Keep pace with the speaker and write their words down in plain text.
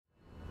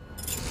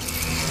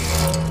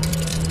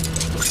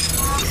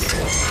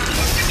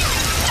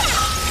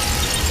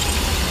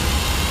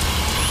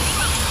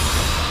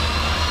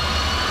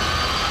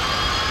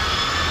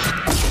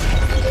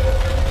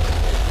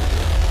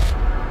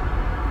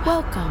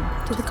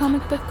Welcome to the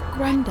Comic Book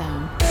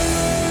Rundown.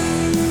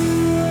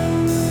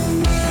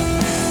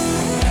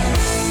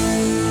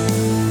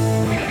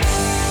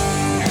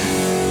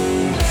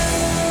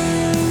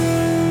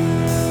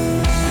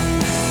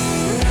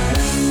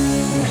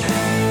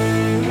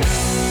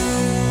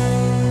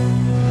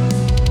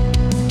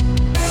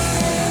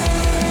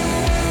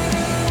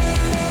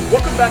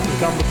 Welcome back to the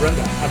Comic Book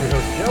Rundown. I'm your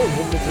host Joe, and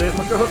with me today is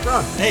my co-host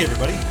Ron. Hey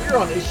everybody. We're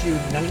on issue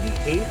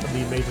 98 of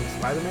The Amazing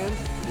Spider-Man.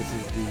 This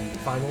is the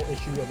final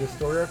issue of this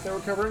story arc that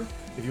we're covering.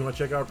 If you want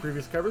to check out our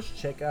previous covers,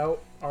 check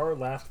out our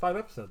last 5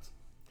 episodes.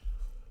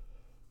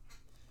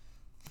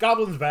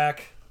 Goblin's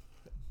back.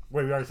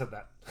 Wait, we already said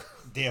that.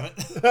 Damn it.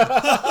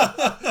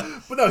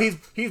 But no,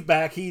 he's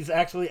back. He's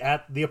actually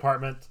at the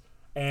apartment,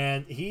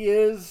 and he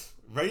is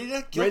Ready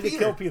to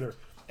kill Peter.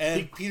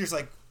 And Peter's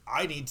like,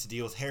 I need to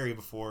deal with Harry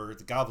before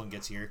the Goblin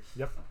gets here.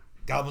 Yep.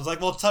 Goblin's like,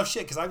 well, tough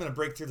shit, because I'm going to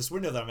break through this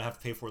window that I'm going to have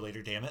to pay for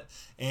later, damn it.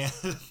 And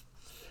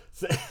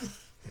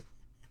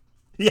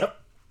Yep.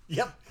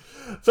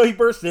 So he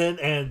bursts in,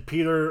 and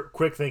Peter,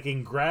 quick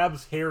thinking,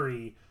 grabs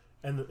Harry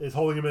and is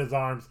holding him in his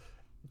arms,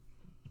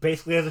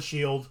 basically as a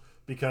shield,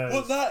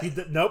 because...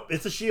 Nope,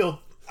 it's a shield.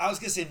 I was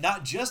going to say,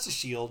 not just a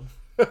shield.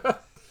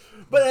 But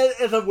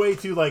as a way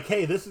to, like,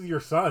 hey, this is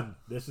your son.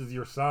 This is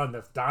your son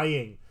that's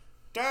dying.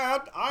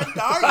 Dad, I'm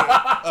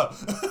dying.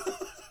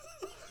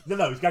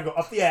 No, he's got to go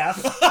up the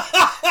ass.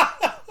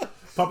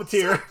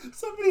 Puppeteer.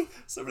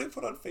 Somebody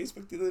put on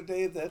Facebook the other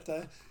day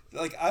that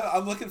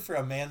I'm looking for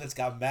a man that's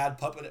got mad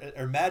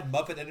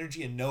Muppet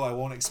energy and no, I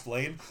won't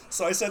explain.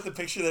 So I sent the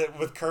picture that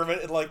with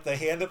Kermit and like the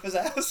hand up his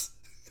ass.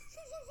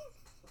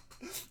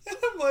 And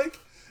I'm like,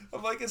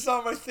 it's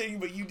not my thing,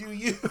 but you do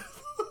you.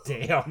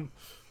 Damn.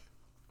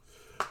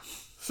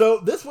 So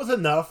this was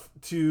enough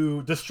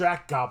to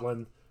distract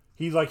Goblin.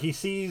 He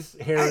sees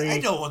Harry. I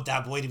don't want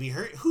that boy to be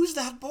hurt. Who's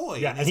that boy?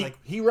 Yeah, and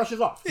he rushes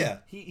off. Yeah.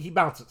 He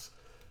bounces.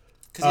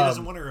 Because he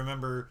doesn't want to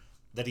remember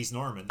that he's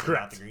Norman and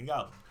not the Green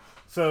Goblin.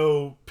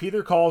 So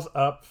Peter calls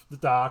up the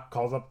doc,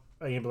 calls up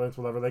an ambulance,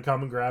 whatever. They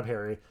come and grab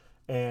Harry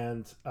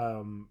and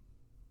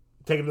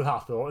take him to the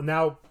hospital. And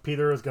now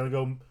Peter is going to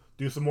go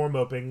do some more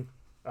moping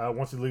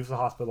once he leaves the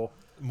hospital.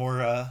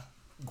 More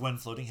Gwen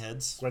floating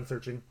heads. Gwen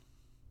searching.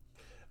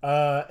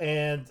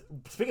 And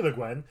speaking of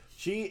Gwen,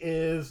 she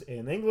is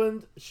in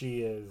England.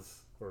 She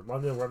is, or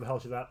London, wherever the hell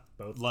she's at.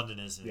 Both. London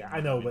is. Yeah, I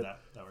know, but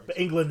that works. But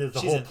England is the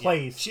whole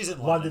place. Yeah, she's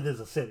in London is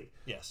a city.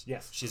 Yes.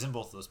 Yes. She's in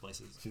both of those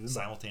places. She's in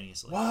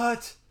simultaneously.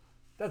 What?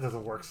 That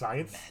doesn't work,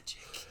 science. Magic.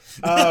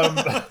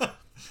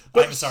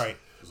 But, I'm sorry.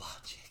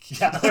 Logic.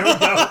 Yeah, there we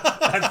go.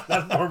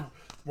 That's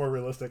more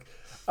realistic.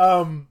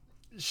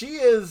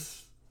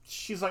 She's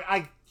like,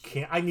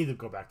 I need to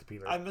go back to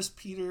Peter. I miss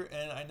Peter,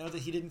 and I know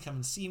that he didn't come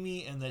and see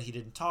me, and that he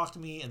didn't talk to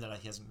me, and that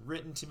he hasn't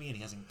written to me, and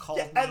he hasn't called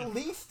me. At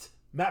least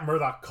Matt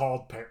Murdock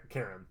called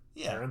Karen.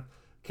 Yeah.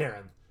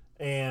 Karen.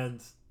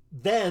 And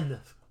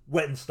then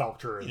went and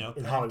stalked her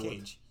in Hollywood.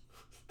 Cage.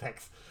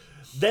 Thanks.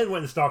 Then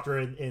went and stalked her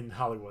in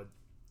Hollywood.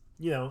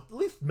 At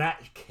least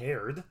Matt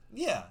cared.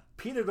 Yeah.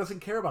 Peter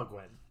doesn't care about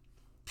Gwen.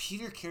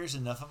 Peter cares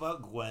enough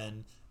about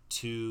Gwen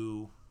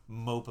to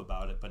mope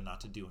about it, but not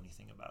to do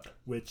anything about it.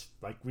 Which,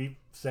 like we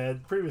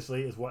said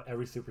previously, is what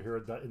every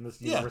superhero in this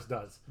universe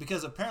does.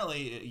 Because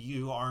apparently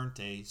you aren't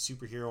a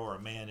superhero or a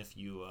man if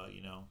you,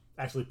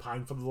 actually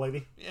pine for the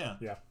lady. Yeah.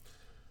 Yeah.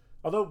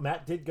 Although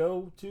Matt did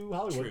go to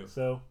Hollywood, True.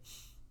 So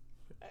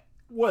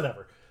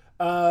whatever.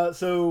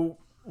 So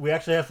we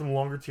actually have some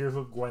longer tears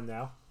with Gwen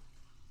now,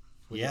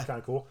 which is kind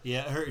of cool.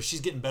 Yeah,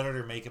 she's getting better at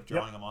her makeup,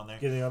 drawing them on there.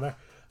 Getting on there.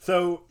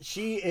 So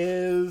she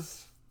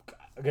is.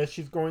 I guess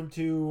she's going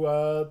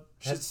to.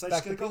 She decides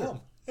she's going to go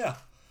home. Yeah.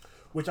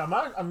 Which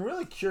I'm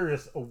really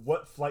curious of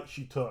what flight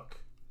she took,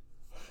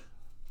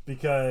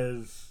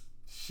 because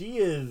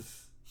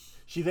she's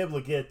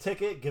able to get a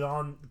ticket, get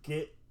on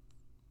the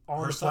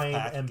plane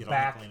and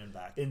back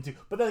into.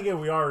 But then again,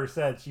 we already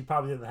said she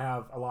probably didn't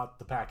have a lot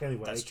to pack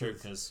anyway. That's true,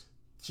 because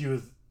she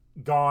was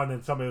gone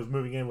and somebody was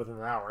moving in within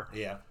an hour.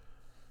 Yeah.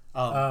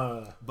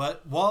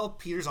 But while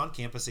Peter's on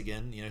campus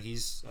again,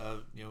 he's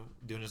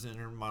doing his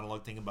inner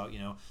monologue thing about,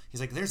 he's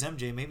like, there's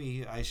MJ,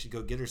 maybe I should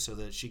go get her so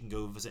that she can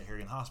go visit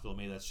Harry in the hospital.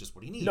 Maybe that's just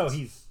what he needs. No,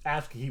 he's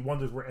asking, he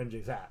wonders where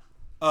MJ's at.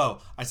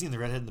 Oh, I seen the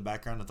redhead in the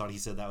background and thought he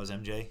said that was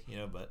MJ,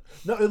 but...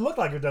 No, it looked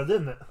like it does,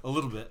 didn't it? A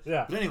little bit.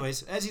 Yeah. But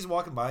anyways, as he's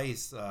walking by,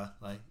 he's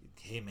like,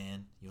 hey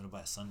man, you want to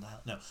buy a sundial?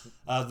 No.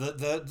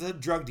 The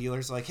drug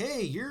dealer's like,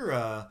 hey,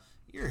 you're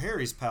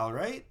Harry's pal,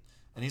 right?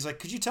 And he's like,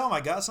 could you tell him I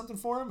got something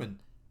for him? And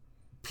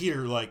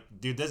Peter, like,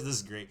 dude, this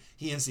is great.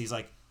 He's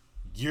like,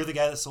 you're the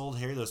guy that sold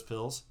Harry those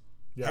pills?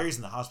 Yeah. Harry's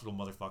in the hospital,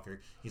 motherfucker.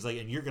 He's like,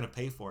 and you're going to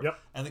pay for it. Yep.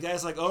 And the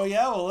guy's like, oh,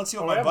 yeah, well, let's see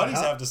what my buddies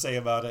have to say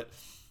about it.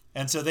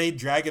 And so they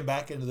drag him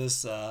back into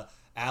this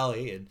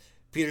alley, and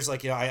Peter's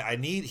like,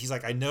 he's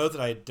like, I know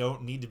that I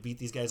don't need to beat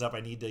these guys up.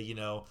 I need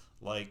to,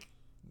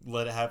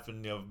 let it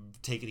happen,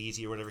 take it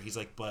easy or whatever. He's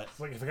like, but...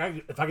 Like,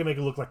 if I can make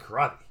it look like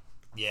karate.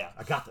 Yeah.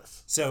 I got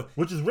this. So...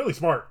 Which is really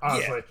smart,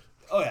 honestly. Yeah.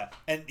 Oh yeah,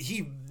 and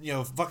he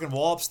fucking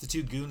wallops the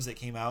 2 goons that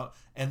came out,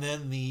 and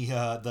then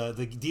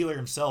the dealer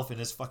himself in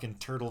his fucking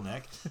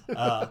turtleneck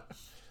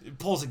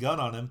pulls a gun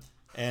on him,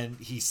 and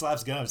he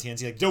slaps a gun out of his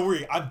hands. He's like, "Don't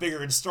worry, I'm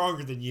bigger and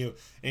stronger than you."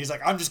 And he's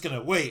like, "I'm just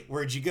gonna wait.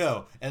 Where'd you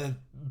go?" And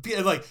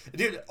then, like,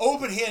 dude,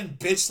 open hand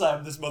bitch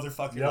slam this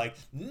motherfucker. Yep. Like,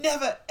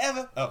 never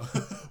ever. Oh,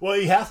 Well,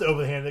 he has to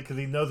overhand it because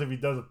he knows if he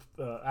does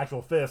an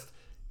actual fist,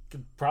 he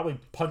could probably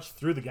punch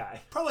through the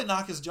guy. probably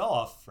knock his jaw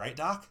off, right,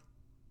 Doc?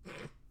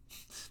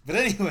 But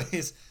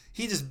anyways,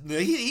 he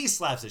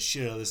slaps the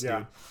shit out of this Yeah.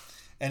 dude,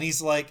 and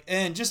he's like,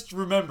 "And just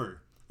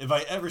remember, if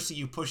I ever see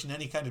you pushing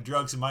any kind of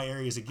drugs in my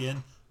areas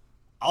again,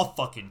 I'll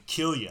fucking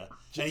kill you."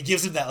 And he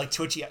gives him that like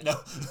twitchy. No,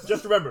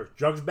 Just remember,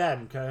 drugs bad,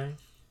 okay?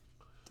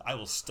 I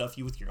will stuff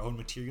you with your own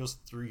materials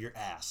through your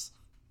ass.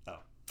 Oh,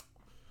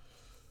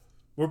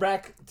 We're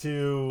back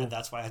to and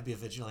that's why I'd be a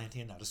vigilante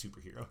and not a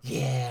superhero.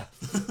 yeah.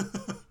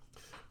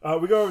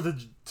 We go over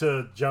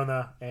to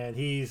Jonah, and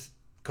he's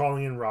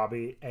calling in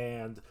Robbie,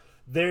 and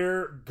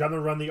they're gonna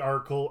run the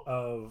article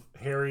of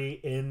Harry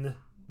in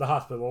the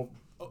hospital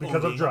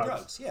because of ODing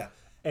drugs. Yeah,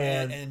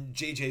 And- and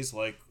JJ's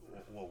like,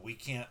 "Well, we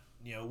can't."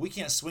 We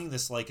can't swing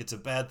this like it's a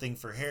bad thing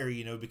for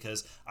Harry,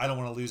 because I don't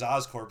want to lose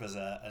Oscorp as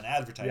an Yeah.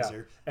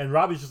 advertiser. And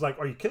Robbie's just like,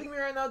 "Are you kidding me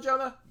right now,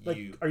 Jonah? Like,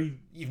 are you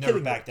You've never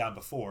kidding me?" backed down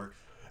before.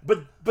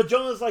 But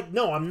Jonah's like,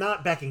 "No, I'm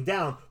not backing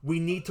down. We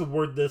need to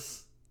word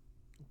this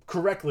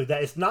correctly.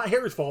 That it's not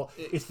Harry's fault.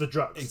 It's the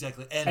drugs."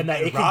 Exactly. And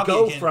that it can Robbie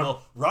go again, from-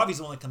 well, Robbie's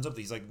the one that comes up with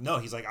it. He's like, no,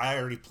 I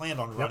already planned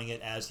on running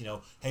it as,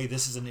 hey,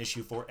 this is an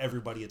issue for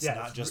everybody. It's Yeah,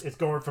 not just it's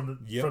going from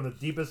Yep. the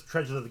deepest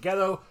trenches of the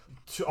ghetto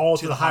to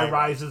the high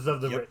rises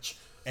of the Yep. rich.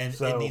 and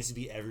So- it needs to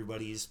be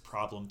everybody's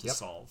problem to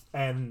solve.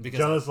 And Because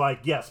Jonah's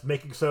like, "Yes,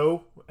 making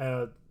so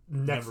next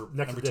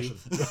Number edition."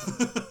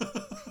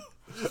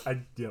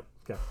 two.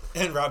 Okay.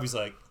 And Robbie's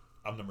like,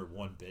 I'm number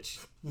one,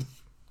 bitch.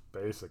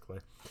 Basically.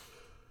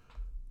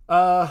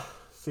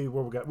 See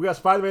what we got. We got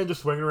Spider-Man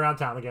just swinging around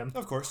town again.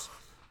 Of course.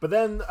 But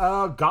then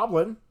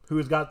Goblin, who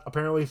has got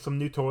apparently some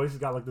new toys. He's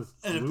got like this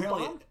And glue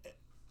apparently,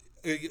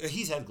 bomb.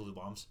 he's had glue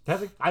bombs. Has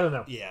he? I don't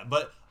know. Yeah,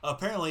 but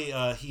apparently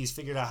he's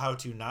figured out how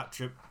to not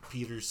trip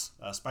Peter's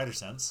spider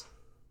sense.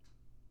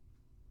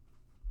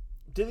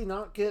 Did he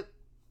not get?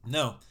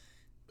 No.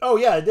 Oh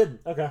yeah, it did.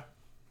 Okay.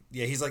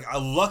 Yeah, he's like,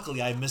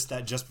 luckily I missed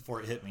that just before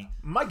it hit me.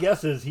 My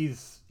guess is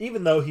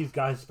even though he's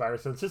got his spider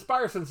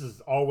sense is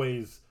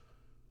always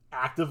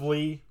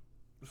actively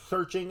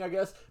searching. I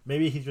guess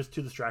maybe he's just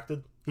too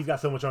distracted. He's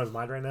got so much on his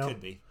mind right now.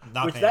 Could be.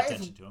 Not Which paying that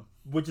attention is- to him.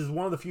 Which is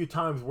one of the few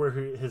times where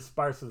his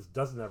spider sense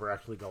doesn't ever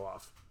actually go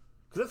off.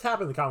 Because it's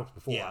happened in the comics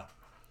before. Yeah.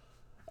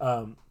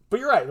 But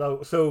you're right,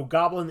 though. So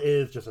Goblin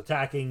is just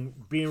attacking,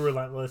 being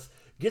relentless.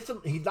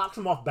 He knocks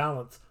him off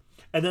balance,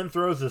 and then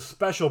throws this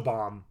special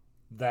bomb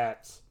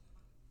that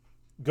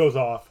goes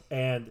off.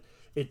 And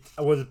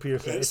what did Peter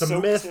say? It It's a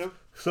soaks mist him.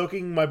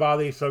 soaking my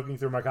body, soaking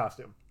through my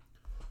costume.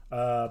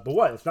 But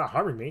what? It's not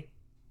harming me.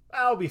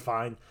 I'll be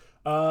fine.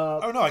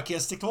 Oh no, I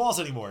can't stick to walls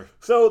anymore.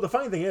 So the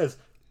funny thing is,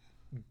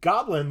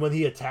 Goblin, when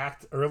he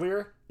attacked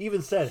earlier,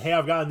 even said, "Hey,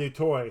 I've got a new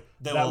toy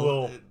that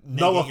will negate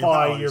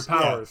nullify your your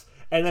powers." powers."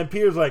 And then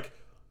Peter's like,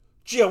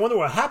 "Gee, I wonder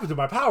what happened to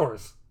my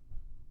powers."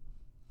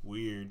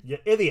 Weird. You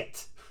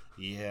idiot.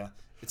 Yeah.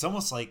 It's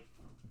almost like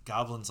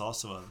Goblin's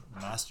also a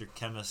master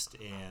chemist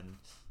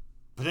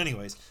but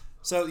anyways,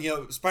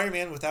 so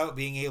Spider-Man without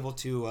being able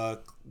to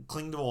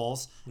cling to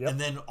walls, Yep. and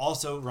then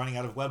also running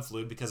out of web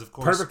fluid because of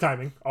course Perfect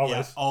timing, always.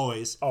 Yeah,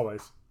 always.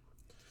 Always.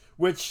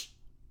 Which,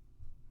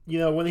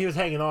 when he was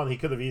hanging on, he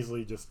could have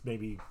easily just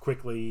maybe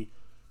quickly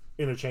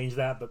interchanged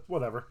that, but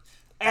whatever.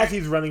 As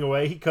he's running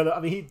away, he could have. I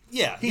mean,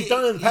 he's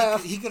done it in the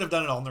past. He could have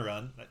done it on the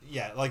run.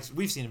 Yeah, like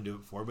we've seen him do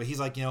it before. But he's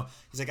like,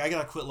 I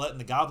gotta quit letting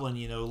the Goblin,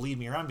 lead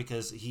me around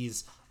because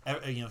he's,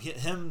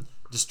 him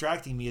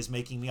distracting me is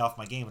making me off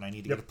my game, and I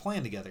need to get a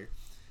plan together.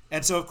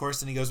 And so, of course,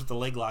 then he goes with the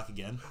leg lock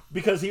again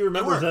Because he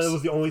remembers that works. it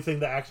was the only thing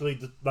that actually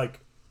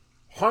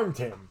harmed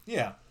him.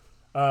 Yeah,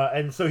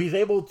 And so he's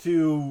able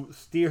to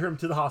steer him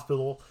to the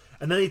hospital,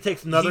 and then he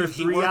takes another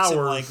he 3 works hours.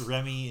 him like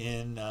Remy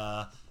in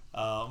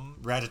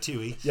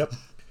Ratatouille. Yep.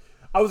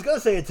 I was gonna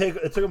say it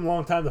took him a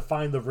long time to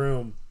find the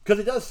room because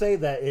it does say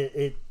that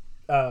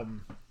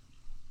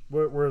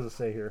where does it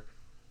say here?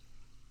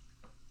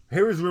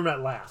 Harry's room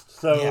at last.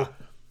 So, Yeah.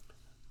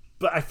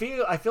 but I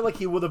feel like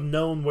he would have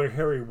known where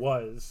Harry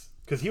was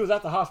because he was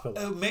at the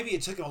hospital. Maybe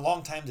it took him a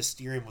long time to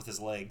steer him with his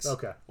legs.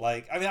 Okay.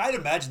 I'd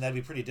imagine that'd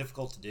be pretty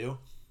difficult to do.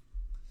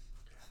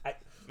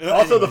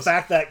 Also, the Anyways.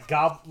 fact that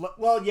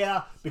well,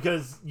 yeah,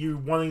 because you're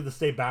wanting to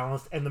stay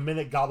balanced, and the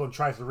minute Goblin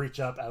tries to reach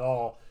up at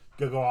all,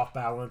 go off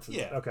balance. And,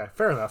 Yeah. Okay,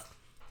 fair enough.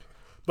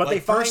 But they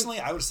find. Personally,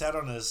 I would have sat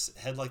on his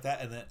head like that,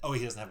 and then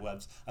he doesn't have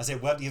webs. I say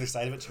web either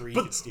side of it to where you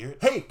can steer it.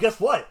 Hey, guess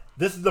what?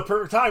 This is the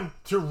perfect time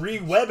to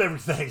re-web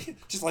everything.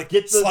 Just like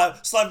Get the-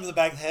 slap him in the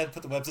back of the head,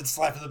 put the webs in,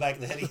 slap him in the back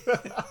of the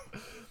head.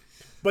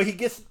 But he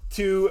gets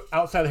to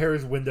outside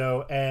Harry's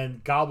window,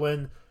 and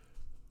Goblin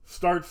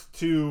starts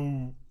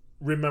to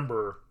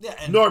remember. Yeah,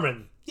 and-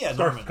 Norman. Yeah, starts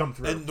Norman. to come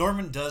through. And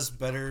Norman does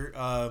better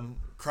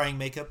crying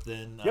makeup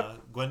than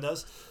Gwen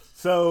does.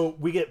 So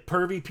we get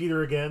pervy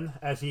Peter again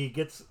as he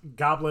gets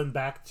Goblin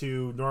back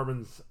to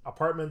Norman's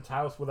apartment,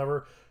 house,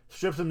 whatever.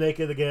 Strips him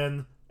naked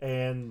again,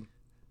 and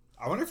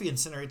I wonder if he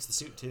incinerates the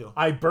suit too.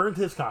 I burned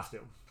his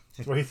costume.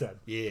 That's what he said.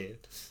 Yeah.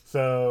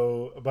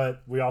 So,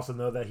 but we also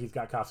know that he's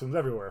got costumes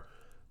everywhere.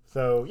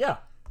 So, yeah.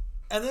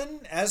 And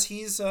then as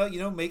he's,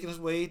 making his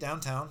way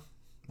downtown,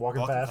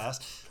 Walking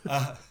fast.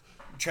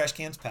 trash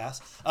cans pass.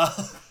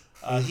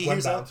 He Went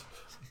hears bound.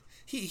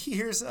 he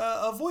hears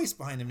a voice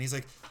behind him, and he's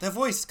like, "That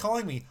voice is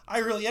calling me. I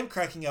really am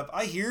cracking up.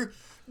 I hear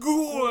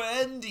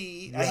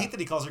Gwendy." I hate that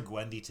he calls her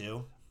Gwendy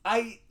too.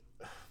 I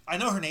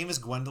know her name is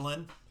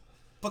Gwendolyn,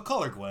 but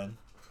call her Gwen.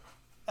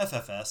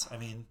 FFS. I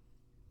mean,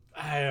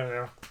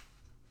 I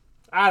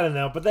don't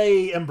know, but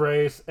they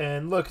embrace,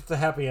 and look, it's a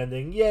happy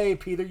ending. Yay,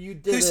 Peter, you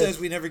did it. who says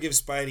we never give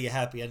Spidey a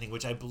happy ending?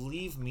 Which I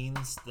believe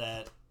means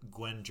that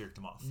Gwen jerked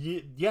him off.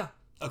 Yeah.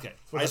 Okay,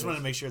 I just wanted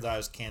to make sure that I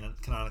was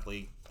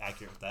canonically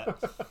accurate with that.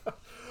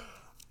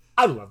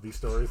 I love these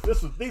stories.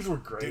 These were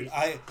great. Dude,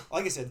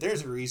 like I said,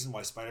 there's a reason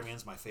why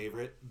Spider-Man's my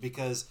favorite,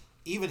 because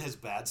even his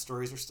bad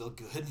stories are still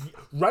good.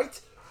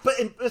 Right? But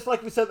it's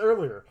like we said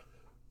earlier.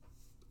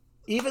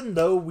 Even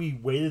though we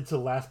waited till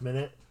the last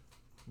minute,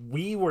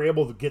 we were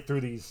able to get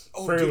through these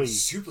fairly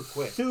super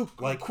quick.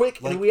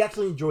 Quick, and we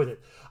actually enjoyed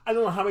it. I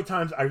don't know how many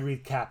times I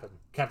read Captain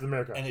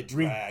America, and it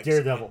read drags,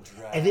 Daredevil,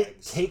 and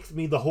it takes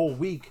me the whole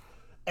week.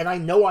 And I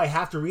know I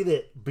have to read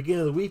it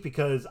beginning of the week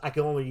because I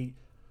can only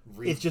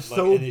read, it's just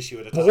so an issue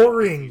at a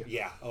boring. Time.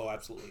 Yeah,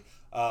 absolutely.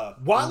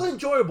 While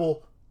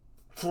enjoyable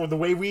for the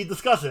way we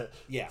discuss it,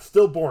 yeah,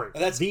 still boring.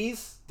 That's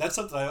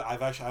something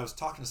I was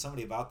talking to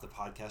somebody about the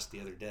podcast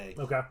the other day.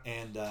 Okay.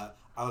 And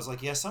I was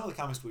like, yeah, some of the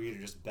comics we read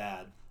are just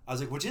bad. I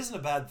was like, which isn't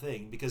a bad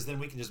thing, because then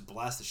we can just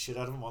blast the shit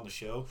out of them on the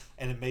show,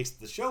 and it makes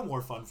the show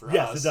more fun for us.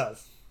 Yes, it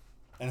does.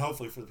 And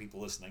hopefully for the people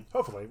listening.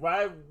 Hopefully.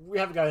 Well, we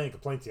haven't got any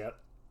complaints yet.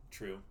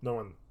 True. No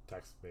one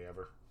texts me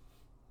ever.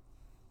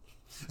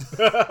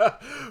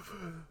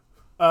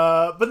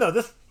 But no,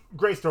 this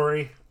great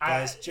story.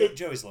 Guys,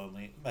 Joey's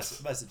lonely.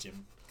 Message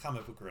him.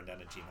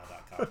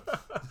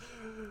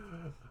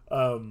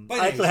 comicbookrundown@gmail.com.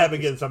 I actually have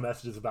been getting some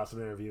messages about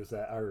some interviews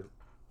that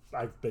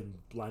I've been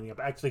lining up.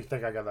 I actually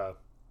think I got a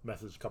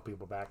message a couple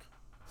people back.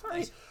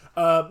 Sorry.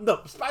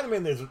 No,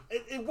 Spider-Man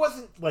it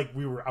wasn't like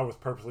I was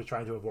purposely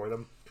trying to avoid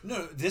them.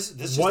 No, this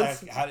just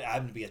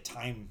happened to be a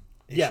time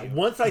issue. Yeah,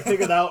 once I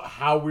figured out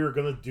how we were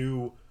going to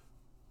do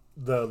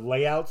the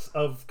layouts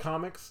of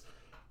comics,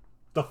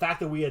 the fact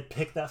that we had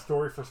picked that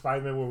story for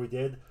Spider-Man when we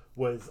did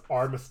was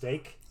our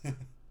mistake.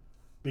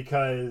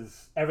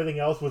 Because everything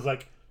else was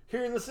like,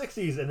 here in the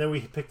 60s, and then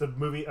we picked a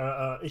movie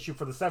issue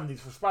for the 70s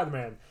for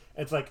Spider-Man. And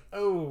it's like,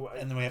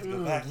 and then we have to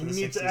go back to the 60s.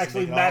 We need to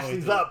actually match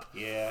these up.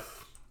 Yeah.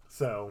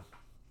 So,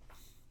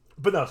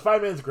 but no,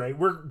 Spider-Man's great.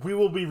 We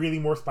will be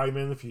reading more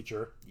Spider-Man in the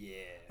future.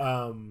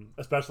 Yeah.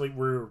 Especially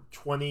we're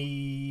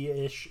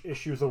 20-ish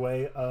issues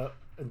away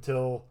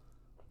until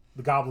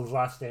the Goblin's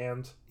Last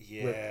Stand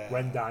with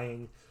Gwen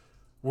dying.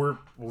 We're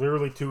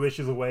literally 2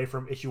 issues away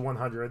from issue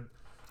 100.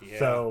 Yeah.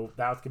 So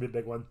that's going to be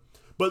a big one.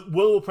 But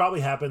what will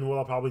probably happen, what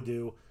I'll probably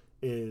do,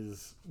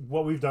 is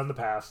what we've done in the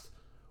past.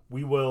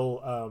 We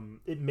will,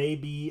 it may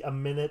be a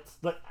minute,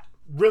 like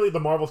really the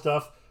Marvel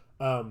stuff,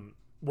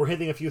 we're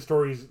hitting a few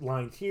stories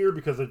lines here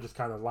because they're just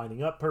kind of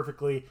lining up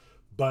perfectly,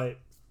 but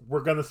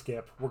we're going to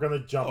skip. We're going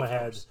to jump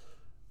ahead.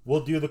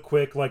 We'll do the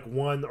quick, like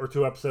 1 or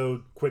 2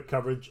 episode quick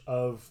coverage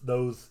of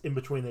those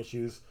in-between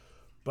issues.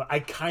 But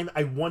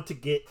I want to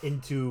get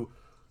into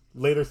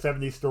later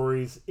 70s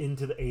stories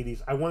into the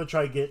 80s. I want to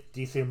try to get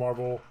DC and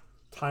Marvel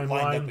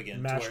timeline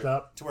matched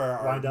up. To where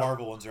our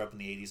Marvel ones are up in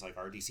the 80s like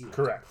our DC ones.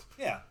 Correct.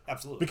 Yeah,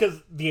 absolutely.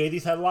 Because the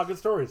 80s had a lot of good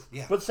stories.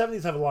 Yeah. But the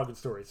 70s have a lot of good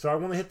stories. So I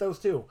want to hit those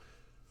too.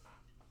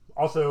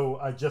 Also,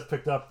 I just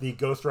picked up the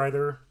Ghost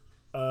Rider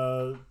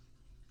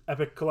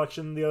Epic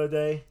Collection the other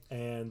day,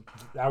 and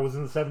that was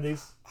in the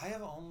 70s. I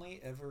have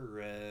only ever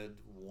read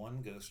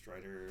one Ghost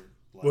Rider.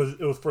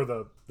 It was for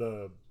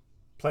the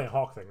Planet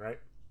Hulk thing, right?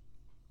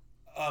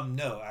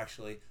 No,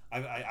 actually,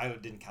 I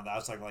didn't count that. I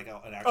was talking like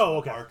an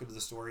actual arc of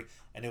the story,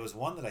 and it was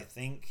one that I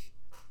think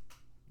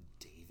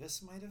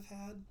Davis might have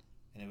had,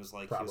 and it was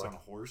like he was on a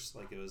horse,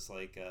 like it was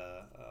like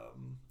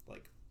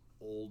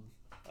old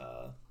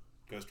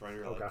Ghost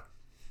Rider, like,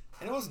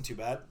 and it wasn't too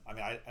bad. I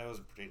mean, I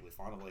wasn't particularly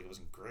fond of it. Like, it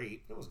wasn't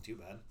great, but it wasn't too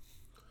bad.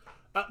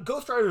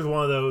 Ghost Rider is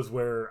one of those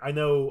where I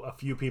know a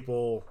few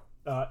people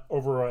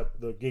over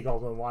at the Geek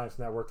Ultimate Alliance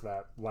Network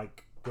that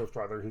like Ghost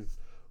Rider. He's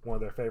one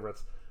of their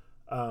favorites.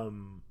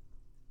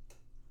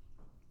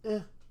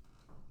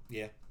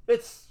 Yeah.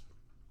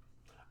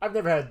 I've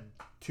never had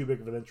too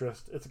big of an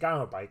interest. It's a guy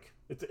on a bike.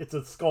 It's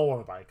a skull on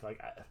a bike.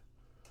 Like,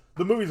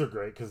 the movies are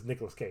great because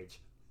Nicolas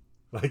Cage.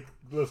 Like,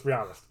 let's be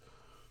honest.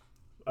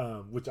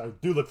 Which I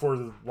do look forward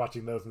to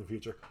watching those in the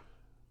future.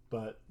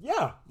 But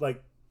yeah,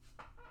 like,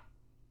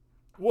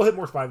 we'll hit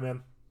more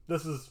Spider-Man.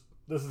 This is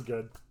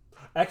good.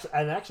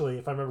 Actually,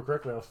 if I remember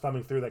correctly, I was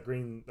thumbing through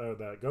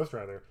that Ghost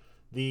Rider.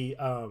 The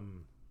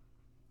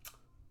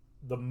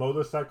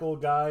motorcycle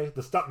guy,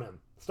 the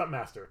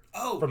stuntmaster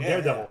from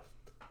Daredevil,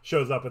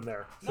 shows up in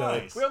there. So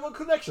nice. We have a little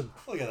connection.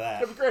 Look at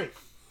that. That'd be great.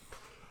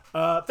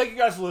 Thank you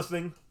guys for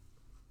listening.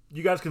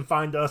 you guys can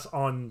find us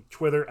on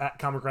Twitter at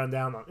Comic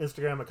Rundown, on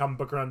Instagram at Comic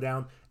Book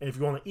Rundown, and if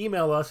you want to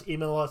email us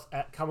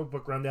at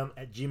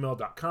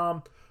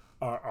comicbookrundown@gmail.com.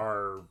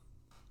 Our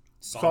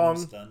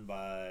Songs done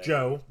by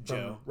Joe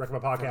from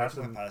Recommend Podcast.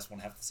 From Podcast, one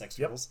half the Sex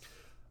Rules.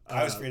 I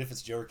always forget if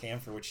it's Joe or Cam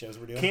for which shows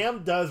we're doing.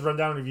 Cam does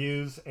Rundown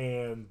Reviews,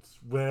 and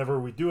whenever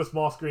we do a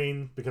small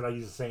screen, because I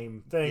use the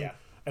same thing,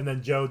 and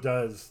then Joe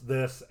does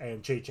this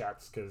and Chit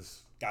Chats,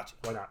 because gotcha.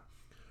 Why not?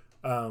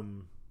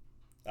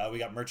 We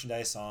got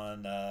merchandise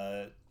on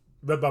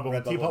Redbubble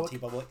and TeePublic.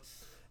 TeePublic.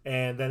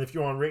 And then if you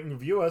want to rate and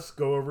review us,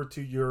 go over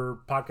to your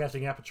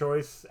podcasting app of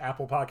choice,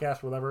 Apple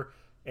Podcast, whatever,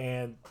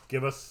 and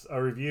give us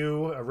a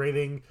review, a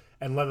rating,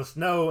 and let us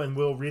know, and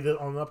we'll read it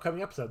on an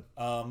upcoming episode.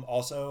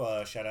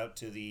 Also, shout out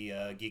to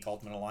the Geek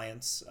Ultimate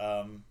Alliance.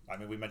 I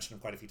mean, we mentioned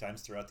them quite a few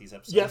times throughout these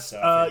episodes. Yes,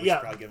 so I think we should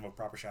probably give them a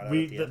proper shout out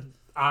at the end.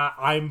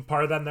 I'm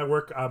part of that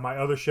network. My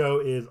other show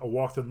is A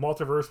Walk Through the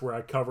Multiverse, where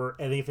I cover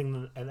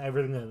anything and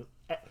everything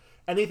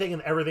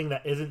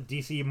that isn't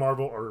DC,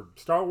 Marvel, or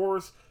Star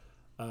Wars.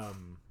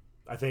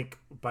 I think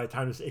by the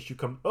time this issue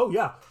comes... Oh,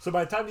 yeah. So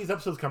by the time these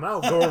episodes come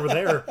out, go over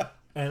there,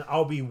 and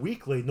I'll be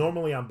weekly.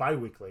 Normally, I'm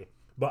bi-weekly.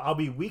 But I'll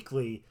be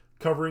weekly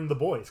covering The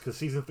Boys, because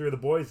Season 3 of The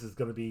Boys is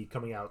going to be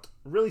coming out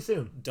really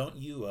soon. Don't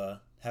you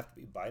have to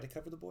be bi to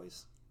cover The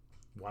Boys?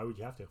 Why would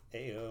you have to?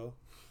 Ayo.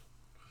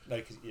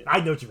 Like, yeah.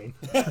 I know what you mean.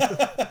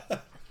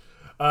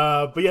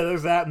 But yeah,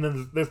 there's that, and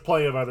then there's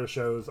plenty of other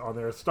shows on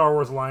there. Star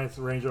Wars Alliance,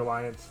 Ranger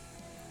Alliance,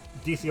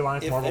 DC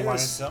Alliance, Marvel If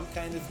Alliance. there's some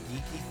kind of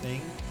geeky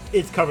thing,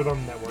 it's covered on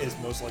the network. it's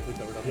most likely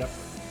covered on the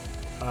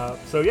network.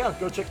 So yeah,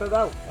 go check that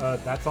out.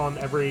 That's on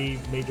every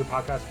major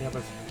podcast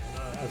campus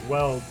as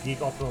well,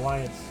 Geek Ultimate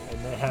Alliance,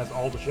 and it has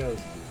all the shows.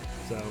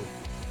 So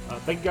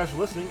thank you guys for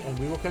listening, and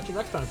we will catch you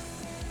next time.